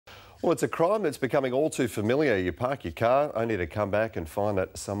Well, it's a crime that's becoming all too familiar. You park your car only to come back and find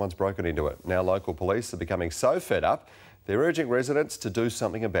that someone's broken into it. Now local police are becoming so fed up, they're urging residents to do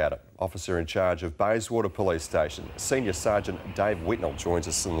something about it. Officer in charge of Bayswater Police Station, Senior Sergeant Dave Whitnell, joins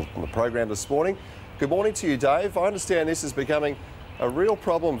us on the program this morning. Good morning to you, Dave. I understand this is becoming a real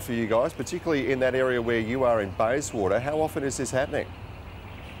problem for you guys, particularly in that area where you are in Bayswater. How often is this happening?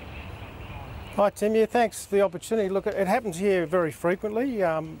 Hi Tim, yeah, thanks for the opportunity. Look, it happens here very frequently.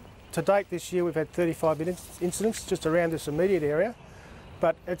 To date this year we've had 35 incidents just around this immediate area,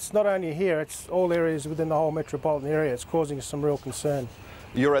 but it's not only here, it's all areas within the whole metropolitan area. It's causing us some real concern.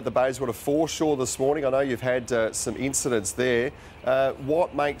 You're at the Bayswater foreshore this morning. I know you've had some incidents there.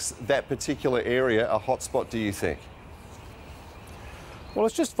 What makes that particular area a hotspot, do you think? Well,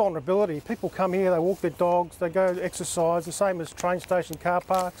 it's just vulnerability. People come here, they walk their dogs, they go exercise, the same as train station car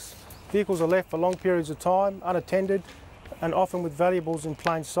parks. Vehicles are left for long periods of time, unattended, and often with valuables in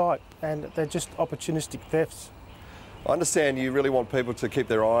plain sight, and they're just opportunistic thefts. I understand you really want people to keep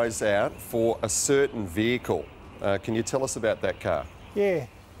their eyes out for a certain vehicle. Can you tell us about that car? Yeah,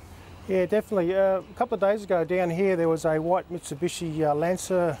 definitely. A couple of days ago down here there was a white Mitsubishi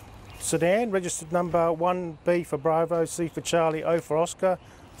Lancer sedan, registered number 1B for Bravo, C for Charlie, O for Oscar,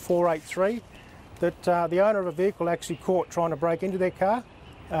 483, that the owner of a vehicle actually caught trying to break into their car.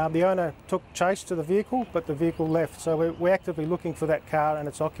 The owner took chase to the vehicle, but the vehicle left. So we're actively looking for that car and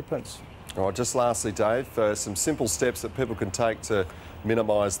its occupants. All right, just lastly, Dave, some simple steps that people can take to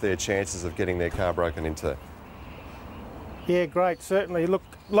minimise their chances of getting their car broken into. Yeah, great, certainly. Look,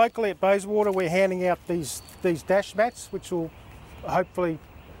 locally at Bayswater we're handing out these dash mats, which will hopefully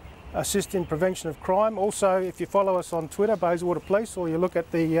assist in prevention of crime. Also, if you follow us on Twitter, Bayswater Police, or you look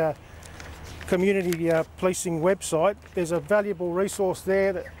at the community policing website, there's a valuable resource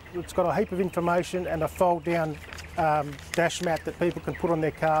there that's got a heap of information and a fold down dash mat that people can put on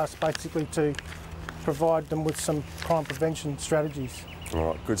their cars, basically to provide them with some crime prevention strategies. All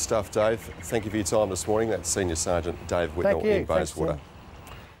right, good stuff, Dave. Thank you for your time this morning. That's Senior Sergeant Dave Whitnell in Bayswater.